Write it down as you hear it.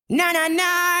Na na na.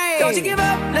 Don't you give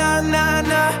up, na na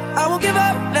na. I won't give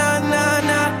up, na na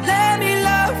na. Let me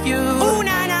love you. Ooh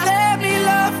na na. Let me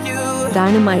love you.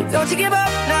 Dynamite. Don't you give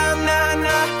up, na na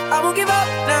na. I won't give up,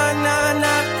 na na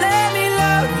na. Let me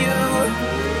love you.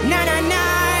 Na na na.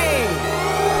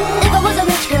 If I was a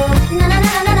rich girl, na na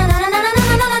na na na na na na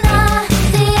na na na na.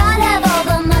 See, I'd have all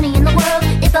the money in the world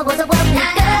if I was a wealthy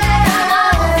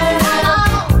girl.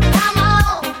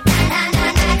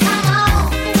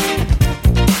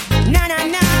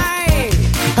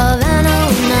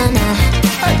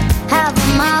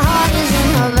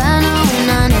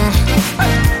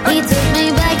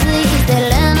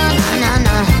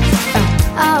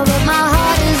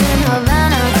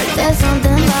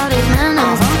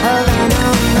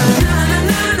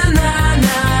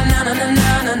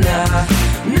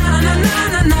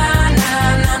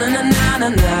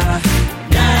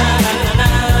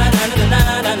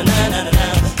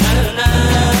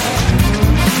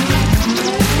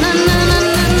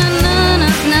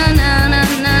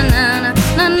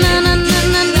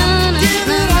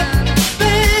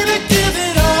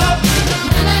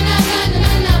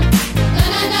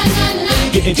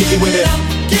 Getting jiggy with it.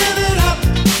 Give it up,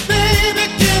 baby,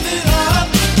 give it up.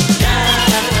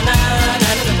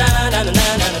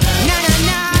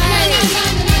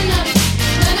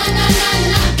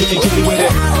 Getting jiggy with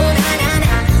it.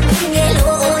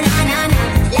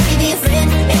 Let me be a friend,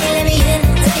 baby, let me in.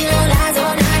 Tell you no lies,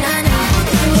 oh na na na.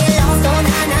 Get lost, oh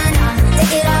na na na.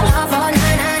 Take it all off, oh na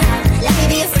na na. Let me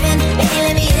be a friend, baby,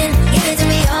 let me in. Give it to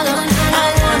me all, oh na na na.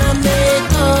 I wanna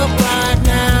make up right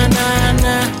now, na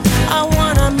na. I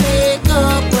wanna make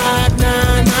up right now,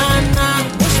 na na.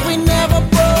 Wish we never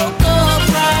broke up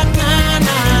right now,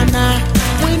 na na.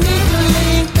 We need to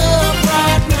link up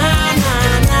right now, na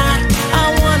na. I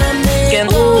wanna make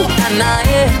up, ooh, na na,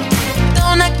 yeah.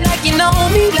 Don't act like you know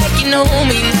me,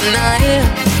 na na, yeah.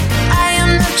 I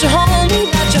am not your homie,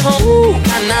 ooh,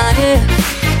 na na, yeah.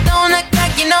 Don't act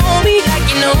like you know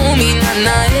me, na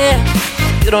na, yeah.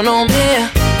 You don't know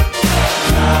me.